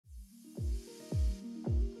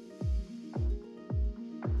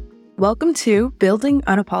Welcome to Building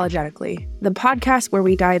Unapologetically, the podcast where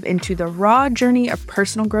we dive into the raw journey of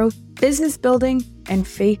personal growth, business building, and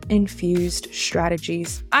faith-infused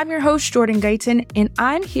strategies. I'm your host, Jordan Guyton, and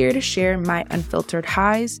I'm here to share my unfiltered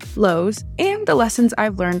highs, lows, and the lessons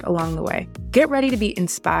I've learned along the way. Get ready to be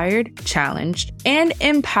inspired, challenged, and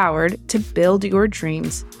empowered to build your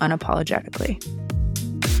dreams unapologetically.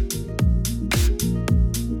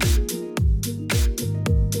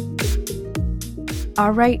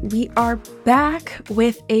 All right, we are back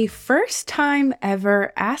with a first time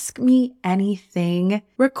ever Ask Me Anything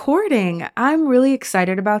recording. I'm really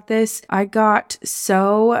excited about this. I got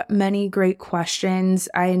so many great questions.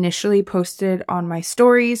 I initially posted on my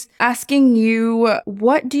stories asking you,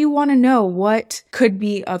 what do you want to know? What could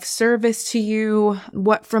be of service to you?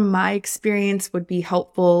 What from my experience would be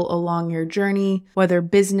helpful along your journey, whether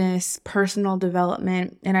business, personal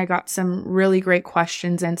development. And I got some really great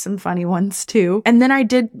questions and some funny ones too. And then I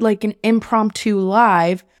did like an impromptu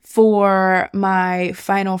live for my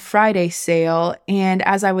final Friday sale. And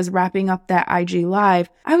as I was wrapping up that IG live,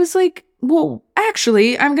 I was like, well,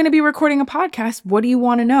 actually, I'm going to be recording a podcast. What do you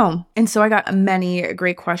want to know? And so I got many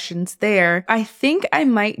great questions there. I think I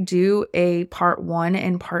might do a part 1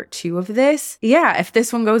 and part 2 of this. Yeah, if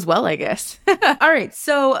this one goes well, I guess. All right,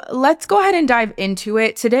 so let's go ahead and dive into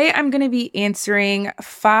it. Today, I'm going to be answering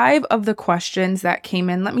 5 of the questions that came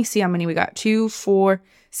in. Let me see how many we got. 2, 4,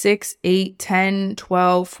 6, 8, 10,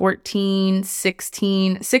 12, 14,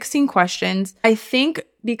 16 questions. I think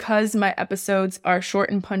because my episodes are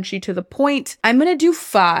short and punchy to the point, I'm going to do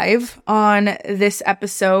 5 on this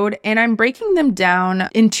episode, and I'm breaking them down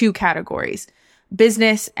in 2 categories: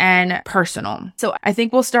 business and personal. So I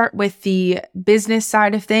think we'll start with the business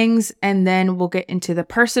side of things and then we'll get into the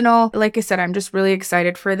personal. Like I said, I'm just really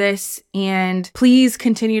excited for this, and please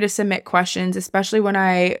continue to submit questions, especially when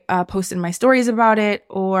I post in my stories about it,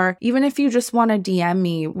 or even if you just want to DM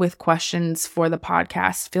me with questions for the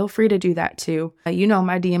podcast, feel free to do that too. You know,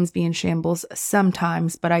 my DMs be in shambles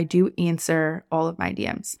sometimes, but I do answer all of my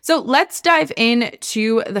DMs. So let's dive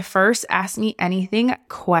into the first Ask Me Anything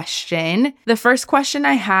question. The first question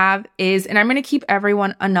I have is, and I'm going to keep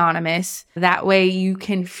everyone anonymous. That way you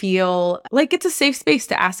can feel like it's a safe space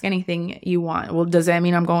to ask anything you want. Well, does that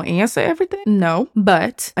mean I'm going to answer everything? No.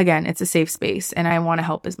 But again, it's a safe space and I want to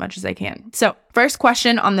help as much as I can. So first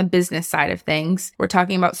question on the business side of things, we're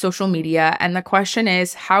talking about social media. And the question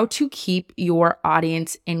is how to keep your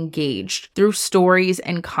audience engaged through stories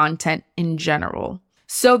and content in general.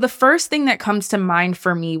 So the first thing that comes to mind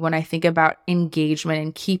for me when I think about engagement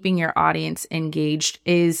and keeping your audience engaged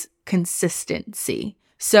is consistency.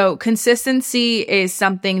 So consistency is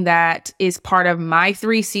something that is part of my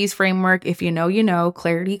 3 C's framework. If you know, you know: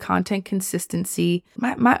 clarity, content, consistency.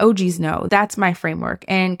 My OGs know that's my framework.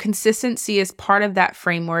 And consistency is part of that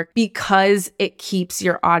framework because it keeps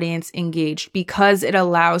your audience engaged, because it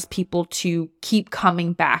allows people to keep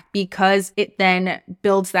coming back, because it then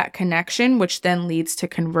builds that connection, which then leads to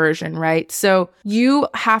conversion, right? So you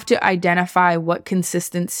have to identify what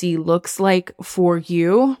consistency looks like for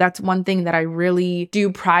you. That's one thing that I really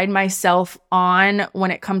do pride myself on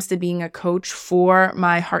when it comes to being a coach for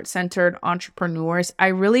my heart-centered entrepreneurs. I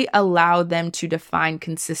really allow them to define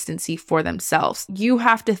consistency for themselves. You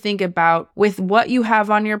have to think about, with what you have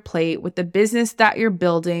on your plate, with the business that you're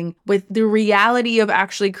building, with the reality of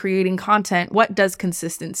actually creating content, what does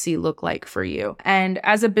consistency look like for you? And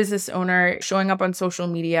as a business owner, showing up on social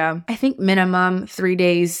media, I think minimum 3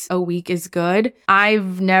 days a week is good.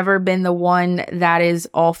 I've never been the one that is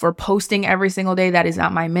all for posting every single day. That is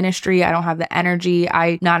not my ministry. I don't have the energy.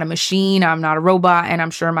 I'm not a machine. I'm not a robot. And I'm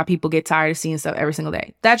sure my people get tired of seeing stuff every single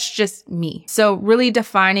day. That's just me. So really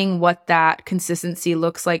defining what that consistency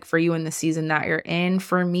looks like for you in the season that you're in.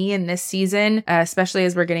 For me in this season, especially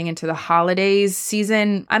as we're getting into the holidays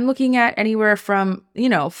season, I'm looking at anywhere from,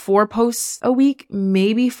 4 posts a week,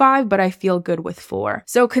 maybe 5, but I feel good with 4.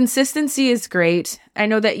 So consistency is great. I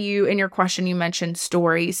know that in your question, you mentioned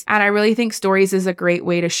stories, and I really think stories is a great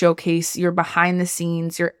way to showcase your behind the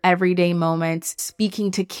scenes, your everyday moments, speaking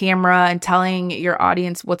to camera and telling your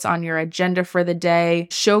audience what's on your agenda for the day,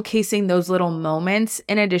 showcasing those little moments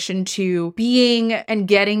in addition to being and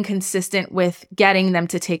getting consistent with getting them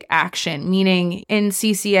to take action. Meaning in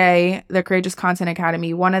CCA, the Courageous Content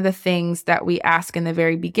Academy, one of the things that we ask in the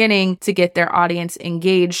very beginning to get their audience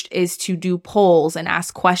engaged is to do polls and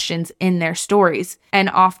ask questions in their stories. And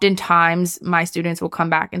oftentimes my students will come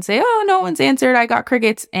back and say, oh, no one's answered. I got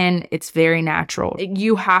crickets. And it's very natural. world.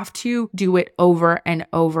 You have to do it over and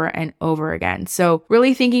over and over again. So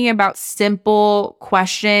really thinking about simple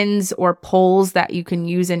questions or polls that you can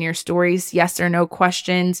use in your stories, yes or no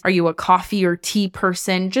questions. Are you a coffee or tea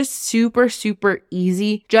person? Just super, super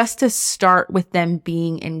easy just to start with them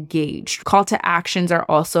being engaged. Call to actions are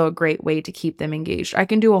also a great way to keep them engaged. I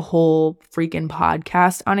can do a whole freaking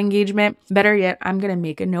podcast on engagement. Better yet, I'm going to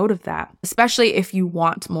make a note of that, especially if you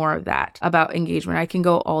want more of that about engagement. I can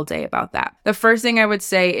go all day about that. The first thing I would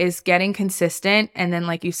say is getting consistent. And then,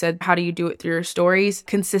 like you said, how do you do it through your stories?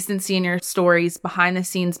 Consistency in your stories, behind the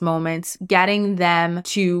scenes moments, getting them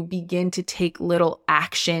to begin to take little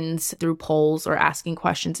actions through polls or asking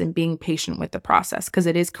questions and being patient with the process, because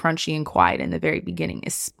it is crunchy and quiet in the very beginning,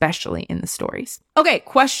 especially in the stories. Okay,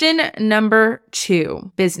 question number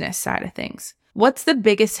 2, business side of things. What's the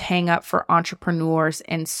biggest hang up for entrepreneurs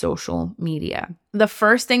in social media? The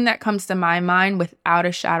first thing that comes to my mind without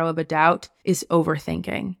a shadow of a doubt is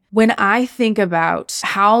overthinking. When I think about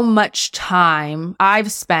how much time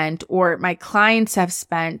I've spent or my clients have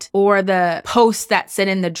spent, or the posts that sit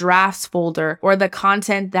in the drafts folder, or the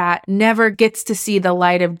content that never gets to see the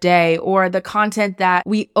light of day, or the content that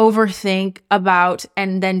we overthink about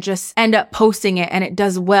and then just end up posting it and it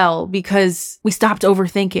does well because we stopped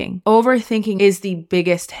overthinking. Overthinking is the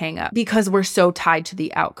biggest hang up because we're so tied to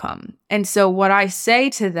the outcome. And so what I say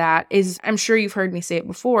to that is, I'm sure you've heard me say it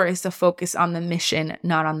before, is to focus on the mission,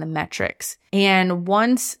 not on the metrics. And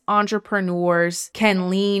once entrepreneurs can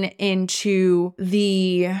lean into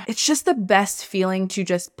it's just the best feeling to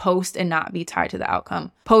just post and not be tied to the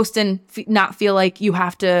outcome. Post and not feel like you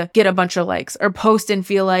have to get a bunch of likes, or post and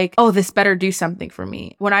feel like, oh, this better do something for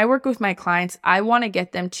me. When I work with my clients, I want to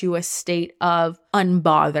get them to a state of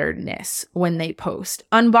unbotheredness when they post.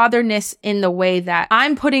 Unbotheredness in the way that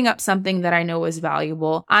I'm putting up something that I know is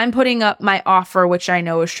valuable. I'm putting up my offer, which I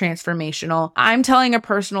know is transformational. I'm telling a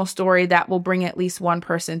personal story that will bring at least one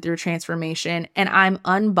person through transformation, and I'm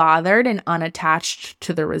unbothered and unattached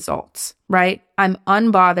to the results, right? I'm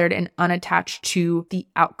unbothered and unattached to the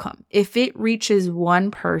outcome. If it reaches one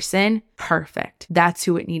person, perfect. That's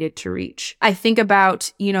who it needed to reach. I think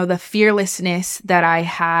about, the fearlessness that I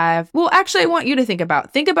have. Well, actually, I want you to think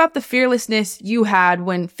about the fearlessness you had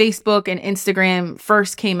when Facebook and Instagram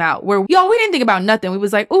first came out, where we didn't think about nothing. We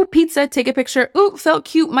was like, oh, pizza, take a picture. Oh, felt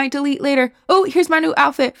cute, might delete later. Oh, here's my new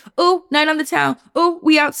outfit. Oh, night on the town. Oh,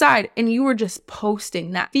 we outside. And you were just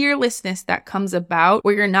posting. That fearlessness that comes about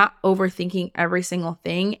where you're not overthinking every single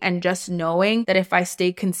thing, and just knowing that if I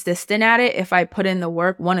stay consistent at it, if I put in the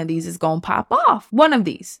work, one of these is going to pop off. One of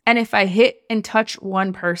these. And if I hit and touch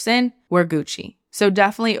one person, we're Gucci. So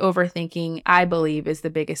definitely overthinking, I believe, is the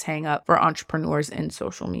biggest hang up for entrepreneurs in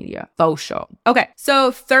social media. Faux show. Okay.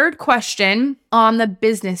 So third question on the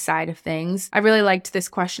business side of things. I really liked this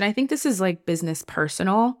question. I think this is like business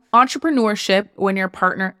personal. Entrepreneurship when your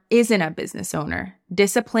partner isn't a business owner.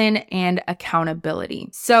 Discipline and accountability.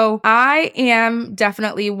 So I am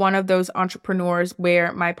definitely one of those entrepreneurs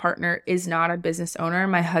where my partner is not a business owner.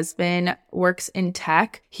 My husband works in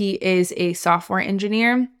tech. He is a software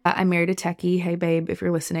engineer. I'm married a techie. Hey, babe, if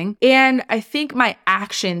you're listening. And I think my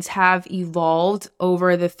actions have evolved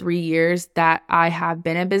over the 3 years that I have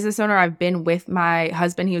been a business owner. I've been with my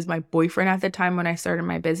husband. He was my boyfriend at the time when I started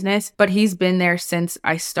my business, but he's been there since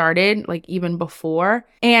I started, like even before.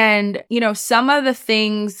 And, some of the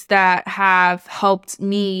things that have helped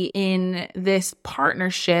me in this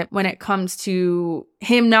partnership when it comes to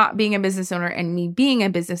him not being a business owner and me being a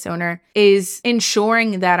business owner is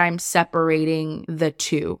ensuring that I'm separating the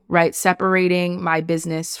two, right? Separating my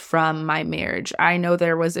business from my marriage. I know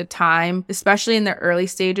there was a time, especially in the early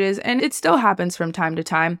stages, and it still happens from time to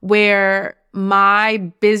time, where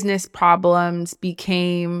my business problems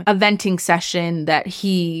became a venting session that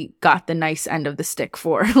he got the nice end of the stick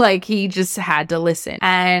for. Like he just had to listen.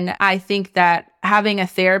 And I think that having a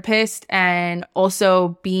therapist and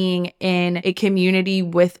also being in a community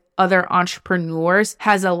with other entrepreneurs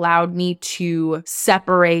has allowed me to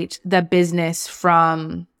separate the business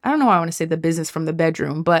from, I don't know why I want to say the business from the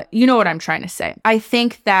bedroom, but you know what I'm trying to say. I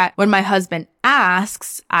think that when my husband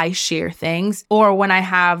asks, I share things, or when I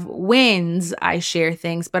have wins, I share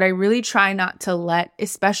things, but I really try not to let,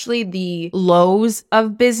 especially the lows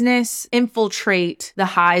of business, infiltrate the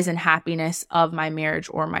highs and happiness of my marriage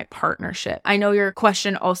or my partnership. I know your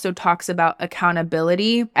question also talks about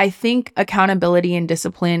accountability. I think accountability and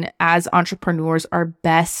discipline often as entrepreneurs are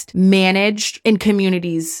best managed in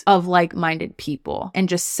communities of like-minded people and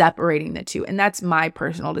just separating the two. And that's my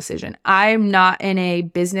personal decision. I'm not in a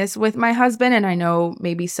business with my husband, and I know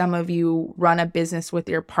maybe some of you run a business with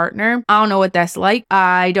your partner. I don't know what that's like.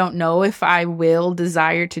 I don't know if I will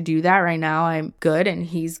desire to do that right now. I'm good and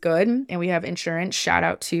he's good and we have insurance. Shout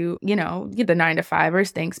out to, the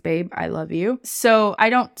 9-to-5ers. Thanks, babe. I love you. So I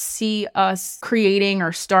don't see us creating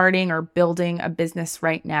or starting or building a business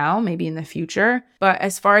right now, maybe in the future. But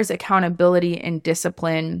as far as accountability and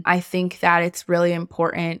discipline, I think that it's really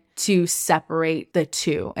important to separate the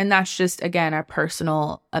two. And that's just, again, a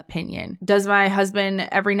personal opinion. Does my husband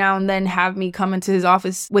every now and then have me come into his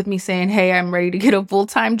office with me saying, hey, I'm ready to get a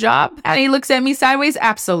full-time job? And he looks at me sideways?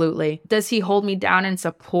 Absolutely. Does he hold me down and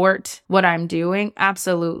support what I'm doing?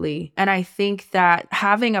 Absolutely. And I think that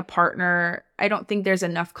having a partner, I don't think there's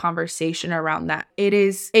enough conversation around that. It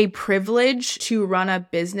is a privilege to run a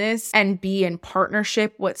business and be in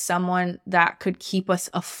partnership with someone that could keep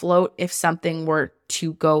us afloat if something were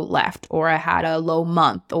to go left, or I had a low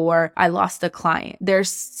month, or I lost a client. There's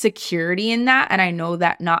security in that. And I know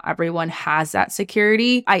that not everyone has that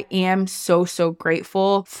security. I am so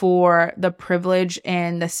grateful for the privilege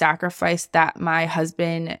and the sacrifice that my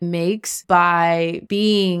husband makes by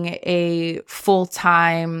being a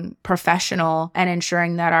full-time professional and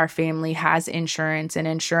ensuring that our family has insurance and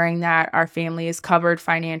ensuring that our family is covered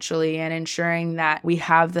financially and ensuring that we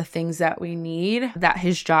have the things that we need that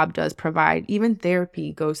his job does provide. Even therapy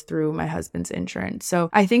goes through my husband's insurance.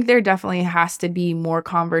 So I think there definitely has to be more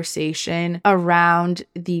conversation around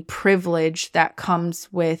the privilege that comes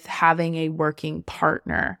with having a working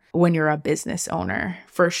partner when you're a business owner,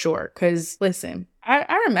 for sure. Because listen,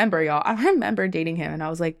 I remember, y'all, I remember dating him and I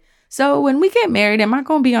was like, so when we get married, am I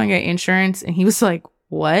going to be on your insurance? And he was like,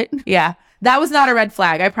 what? Yeah, that was not a red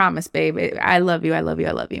flag. I promise, babe. I love you. I love you.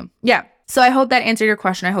 I love you. Yeah. So I hope that answered your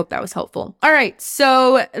question. I hope that was helpful. All right.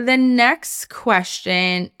 So the next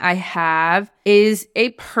question I have is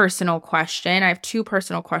a personal question. I have 2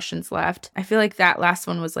 personal questions left. I feel like that last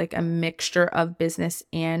one was like a mixture of business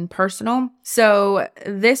and personal. So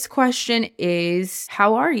this question is,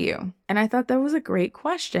 how are you? And I thought that was a great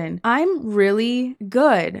question. I'm really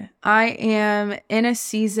good. I am in a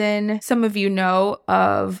season, some of you know,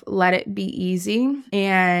 of let it be easy.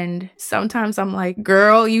 And sometimes I'm like,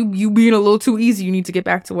 girl, you being a little too easy. You need to get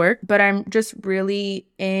back to work. But I'm just really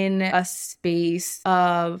in a space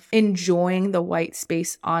of enjoying the white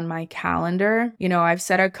space on my calendar. I've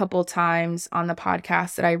said a couple times on the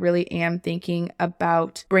podcast that I really am thinking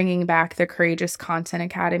about bringing back the Courageous Content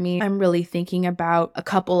Academy. I'm really thinking about a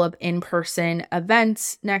couple of in-person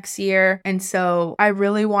events next year. And so I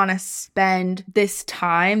really want to spend this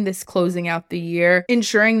time, this closing out the year,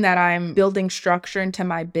 ensuring that I'm building structure into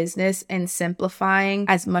my business and simplifying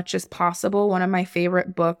as much as possible. One of my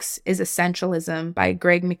favorite books is Essentialism by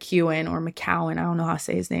Greg McKeown or McCowan. I don't know how to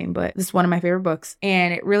say his name, but this is one of my favorite books.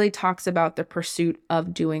 And it really talks about the pursuit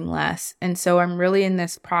of doing less. And so I'm really in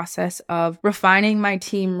this process of refining my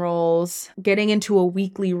team roles, getting into a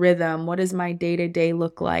weekly rhythm. What does my day-to-day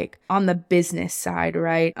look like on the business side,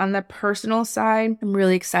 right? On the personal side, I'm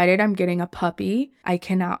really excited. I'm getting a puppy. I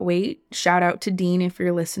cannot wait. Shout out to Dean if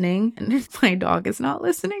you're listening. And if my dog is not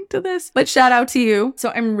listening to this, but shout out to you.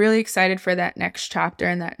 So I'm really excited for that next chapter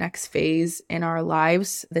and that next phase in our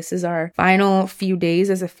lives. This is our final few days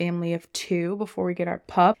as a family of 2 before we get our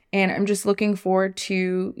pup. And I'm just looking forward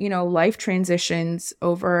to, life transitions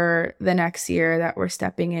over the next year that we're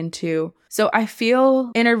stepping into. So I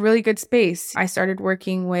feel in a really good space. I started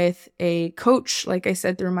working with a coach, like I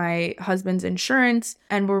said, through my husband's insurance,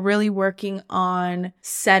 and we're really working on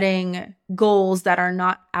setting goals that are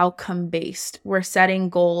not outcome based. We're setting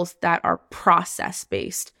goals that are process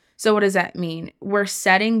based. So what does that mean? We're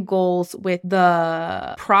setting goals with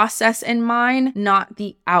the process in mind, not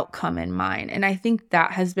the outcome in mind. And I think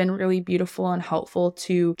that has been really beautiful and helpful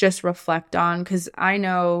to just reflect on, because I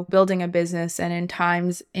know building a business and in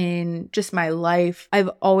times in just my life, I've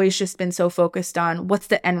always just been so focused on what's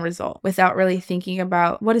the end result without really thinking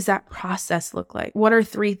about what does that process look like? What are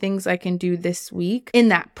 3 things I can do this week in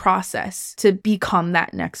that process to become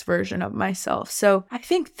that next version of myself? So I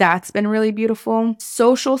think that's been really beautiful.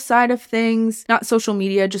 Social side of things, not social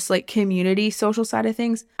media, just like community social side of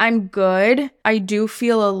things, I'm good. I do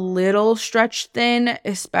feel a little stretched thin,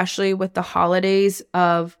 especially with the holidays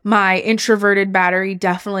of my introverted battery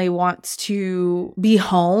definitely wants to be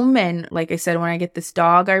home. And like I said, when I get this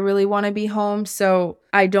dog, I really want to be home. So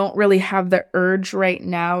I don't really have the urge right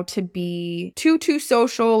now to be too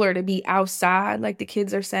social or to be outside like the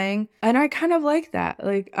kids are saying. And I kind of like that.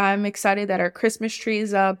 Like, I'm excited that our Christmas tree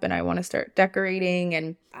is up and I want to start decorating,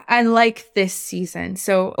 and I like this season.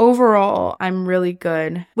 So overall, I'm really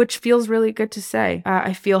good, which feels really good to say.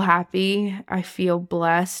 I feel happy. I feel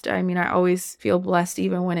blessed. I mean, I always feel blessed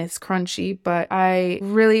even when it's crunchy, but I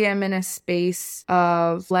really am in a space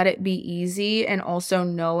of let it be easy, and also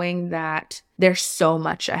knowing that there's so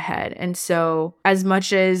much ahead. And so as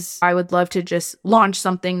much as I would love to just launch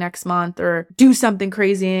something next month or do something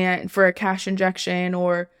crazy for a cash injection,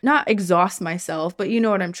 or not exhaust myself, but you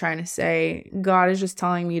know what I'm trying to say, God is just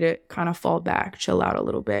telling me to kind of fall back, chill out a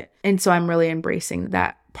little bit. And so I'm really embracing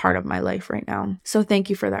that part of my life right now. So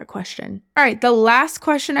thank you for that question. All right, the last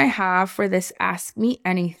question I have for this Ask Me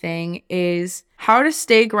Anything is how to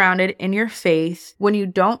stay grounded in your faith when you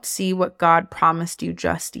don't see what God promised you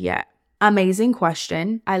just yet. Amazing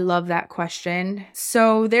question. I love that question.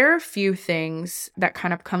 So there are a few things that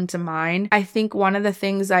kind of come to mind. I think one of the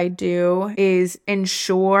things I do is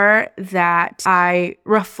ensure that I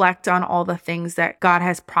reflect on all the things that God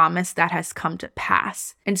has promised that has come to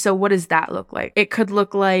pass. And so what does that look like? It could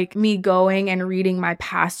look like me going and reading my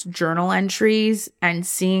past journal entries and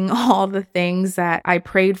seeing all the things that I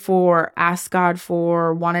prayed for, asked God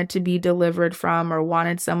for, wanted to be delivered from, or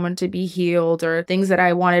wanted someone to be healed, or things that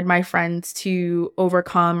I wanted my friends to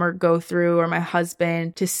overcome or go through, or my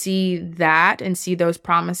husband, to see that and see those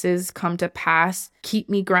promises come to pass. Keep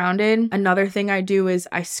me grounded. Another thing I do is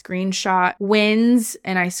I screenshot wins,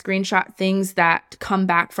 and I screenshot things that come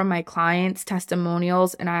back from my clients,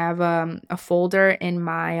 testimonials, and I have a folder in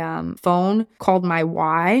my phone called my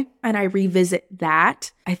why, and I revisit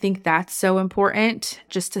that. I think that's so important,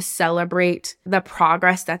 just to celebrate the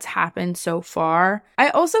progress that's happened so far. I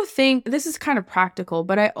also think this is kind of practical,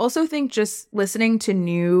 but I also think just listening to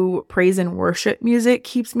new praise and worship music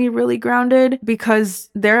keeps me really grounded,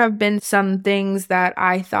 because there have been some things that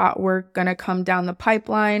I thought were going to come down the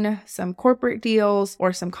pipeline, some corporate deals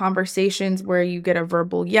or some conversations where you get a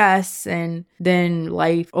verbal yes, and then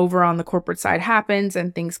life over on the corporate side happens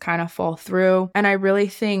and things kind of fall through. And I really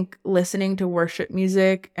think listening to worship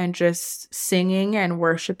music and just singing and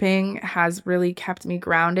worshiping has really kept me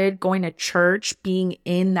grounded. Going to church, being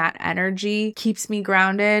in that energy keeps me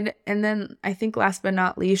grounded. And then I think last but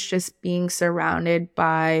not least, just being surrounded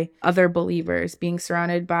by other believers, being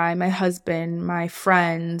surrounded by my husband, my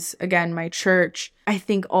friends, again, my church. I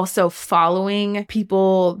think also following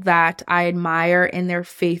people that I admire in their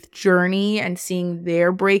faith journey and seeing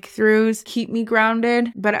their breakthroughs keep me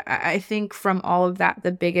grounded. But I think from all of that,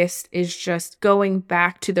 the biggest is just going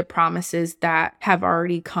back to the promises that have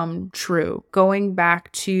already come true, going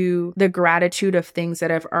back to the gratitude of things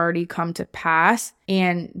that have already come to pass,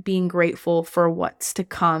 and being grateful for what's to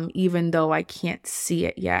come, even though I can't see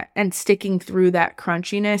it yet, and sticking through that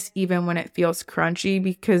crunchiness, even when it feels crunchy,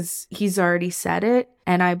 because he's already said it.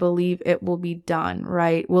 And I believe it will be done,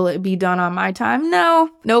 right? Will it be done on my time? No,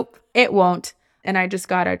 nope, it won't. And I just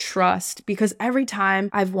gotta trust, because every time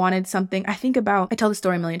I've wanted something, I tell the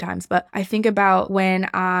story a million times, but I think about when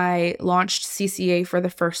I launched CCA for the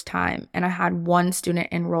first time and I had one student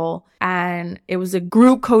enroll, and it was a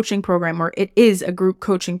group coaching program, or it is a group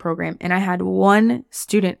coaching program. And I had one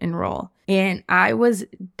student enroll. And I was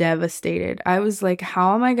devastated. I was like,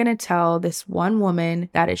 how am I going to tell this one woman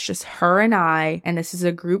that it's just her and I, and this is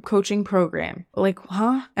a group coaching program? Like,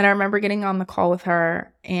 huh? And I remember getting on the call with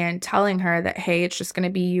her and telling her that, hey, it's just going to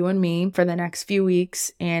be you and me for the next few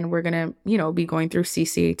weeks, and we're going to, be going through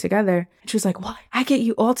CCA together. And she was like, what? I get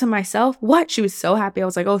you all to myself? What? She was so happy. I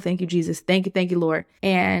was like, oh, thank you, Jesus. Thank you, Lord.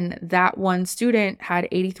 And that one student had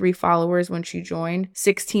 83 followers when she joined,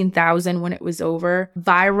 16,000 when it was over,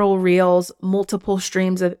 viral reels, multiple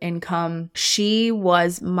streams of income. She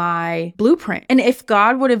was my blueprint. And if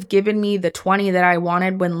God would have given me the 20 that I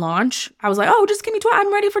wanted when launch, I was like, oh, just give me 20.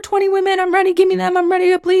 I'm ready for 20 women. I'm ready. Give me them. I'm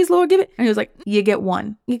ready. Please, Lord, give it. And he was like, you get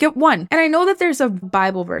one. You get one. And I know that there's a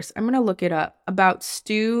Bible verse, I'm going to look it up, about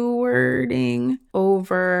stewarding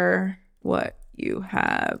over what you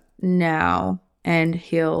have now, and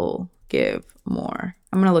he'll give more.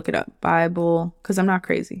 I'm going to look it up. Bible, because I'm not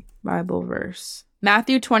crazy. Bible verse.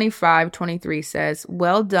 Matthew 25:23 says,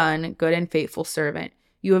 well done, good and faithful servant.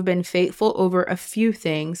 You have been faithful over a few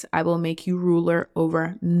things. I will make you ruler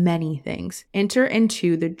over many things. Enter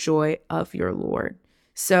into the joy of your Lord.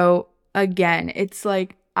 So again, it's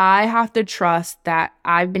like, I have to trust that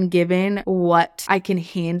I've been given what I can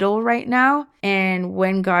handle right now. And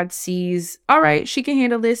when God sees, all right, she can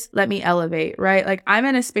handle this, let me elevate, right? Like, I'm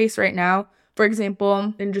in a space right now For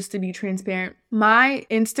example, and just to be transparent, my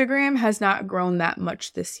Instagram has not grown that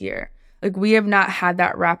much this year. Like, we have not had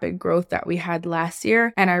that rapid growth that we had last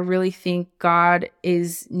year. And I really think God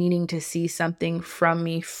is needing to see something from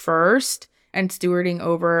me first and stewarding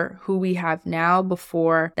over who we have now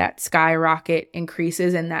before that skyrocket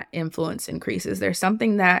increases and that influence increases. There's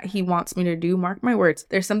something that he wants me to do, mark my words,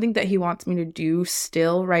 there's something that he wants me to do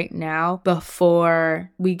still right now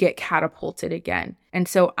before we get catapulted again. And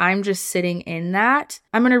so I'm just sitting in that.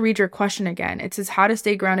 I'm going to read your question again. It says, how to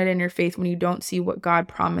stay grounded in your faith when you don't see what God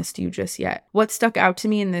promised you just yet. What stuck out to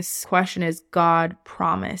me in this question is God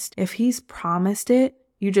promised. If he's promised it,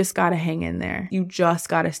 you just got to hang in there. You just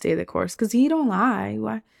got to stay the course because he don't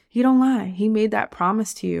lie. He don't lie. He made that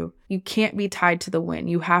promise to you. You can't be tied to the win.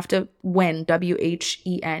 You have to win,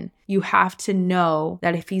 W-H-E-N. You have to know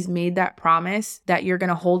that if he's made that promise, that you're going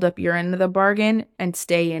to hold up your end of the bargain and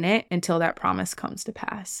stay in it until that promise comes to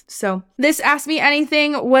pass. So this Ask Me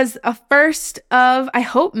Anything was a first of, I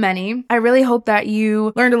hope, many. I really hope that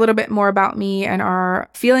you learned a little bit more about me and are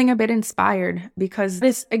feeling a bit inspired because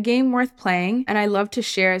it's a game worth playing. And I love to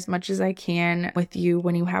share as much as I can with you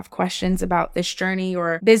when you have questions about this journey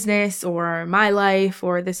or business or my life,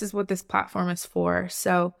 or this is what this platform is for.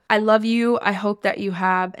 So I love you. I hope that you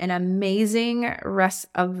have an amazing rest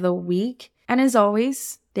of the week. And as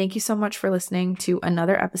always, thank you so much for listening to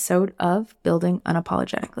another episode of Building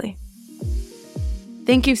Unapologetically.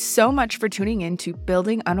 Thank you so much for tuning in to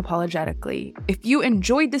Building Unapologetically. If you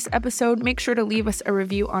enjoyed this episode, make sure to leave us a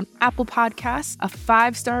review on Apple Podcasts, a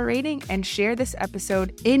 5-star rating, and share this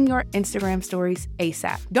episode in your Instagram stories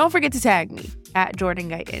ASAP. Don't forget to tag me at Jordan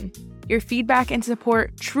Guyton. Your feedback and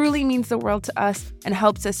support truly means the world to us and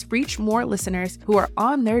helps us reach more listeners who are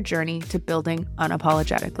on their journey to building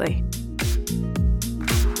unapologetically.